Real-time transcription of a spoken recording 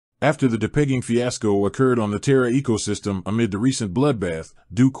After the depegging fiasco occurred on the Terra ecosystem amid the recent bloodbath,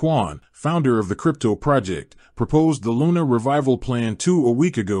 Kwon, founder of the crypto project, proposed the Luna Revival Plan 2 a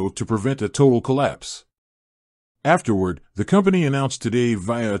week ago to prevent a total collapse. Afterward, the company announced today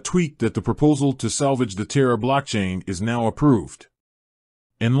via a tweet that the proposal to salvage the Terra blockchain is now approved.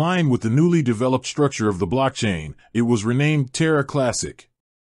 In line with the newly developed structure of the blockchain, it was renamed Terra Classic.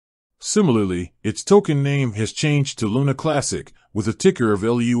 Similarly, its token name has changed to Luna Classic, with a ticker of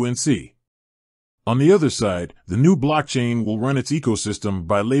LUNC. On the other side, the new blockchain will run its ecosystem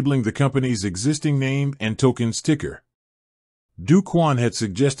by labeling the company's existing name and token's ticker. Kwon had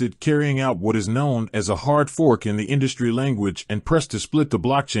suggested carrying out what is known as a hard fork in the industry language and pressed to split the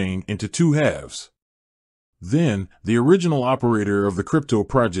blockchain into two halves. Then, the original operator of the crypto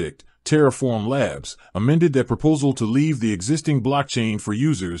project, Terraform Labs, amended that proposal to leave the existing blockchain for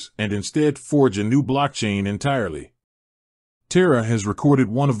users and instead forge a new blockchain entirely. Terra has recorded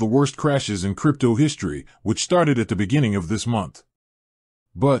one of the worst crashes in crypto history, which started at the beginning of this month.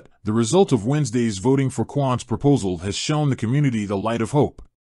 But, the result of Wednesday's voting for Kwon's proposal has shown the community the light of hope.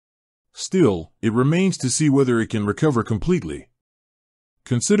 Still, it remains to see whether it can recover completely.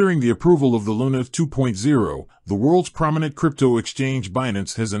 Considering the approval of the Luna 2.0, the world's prominent crypto exchange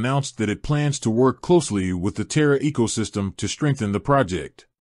Binance has announced that it plans to work closely with the Terra ecosystem to strengthen the project.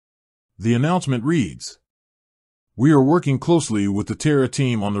 The announcement reads, "We are working closely with the Terra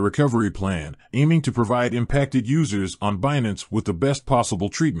team on the recovery plan, aiming to provide impacted users on Binance with the best possible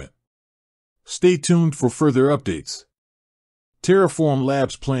treatment. Stay tuned for further updates." Terraform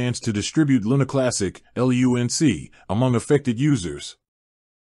Labs plans to distribute Luna Classic, LUNC, among affected users.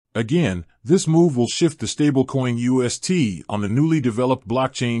 Again, this move will shift the stablecoin UST on the newly developed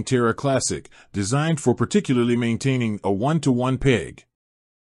blockchain Terra Classic, designed for particularly maintaining a one-to-one peg.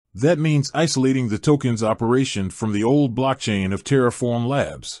 That means isolating the token's operation from the old blockchain of Terraform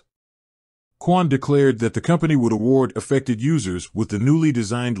Labs. Kwon declared that the company would award affected users with the newly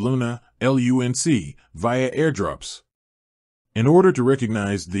designed Luna, LUNC, via airdrops. In order to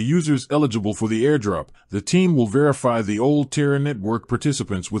recognize the users eligible for the airdrop, the team will verify the old Terra network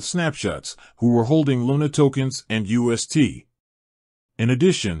participants with snapshots who were holding Luna tokens and UST. In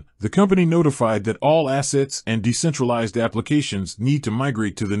addition, the company notified that all assets and decentralized applications need to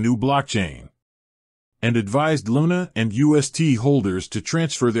migrate to the new blockchain, and advised Luna and UST holders to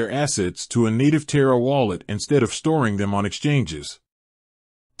transfer their assets to a native Terra wallet instead of storing them on exchanges.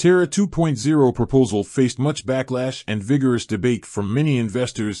 Terra 2.0 proposal faced much backlash and vigorous debate from many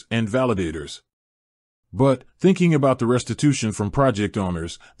investors and validators. But, thinking about the restitution from project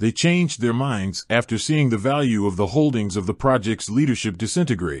owners, they changed their minds after seeing the value of the holdings of the project's leadership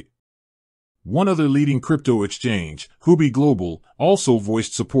disintegrate. One other leading crypto exchange, Huobi Global, also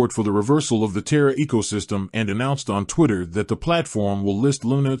voiced support for the reversal of the Terra ecosystem and announced on Twitter that the platform will list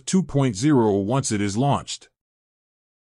Luna 2.0 once it is launched.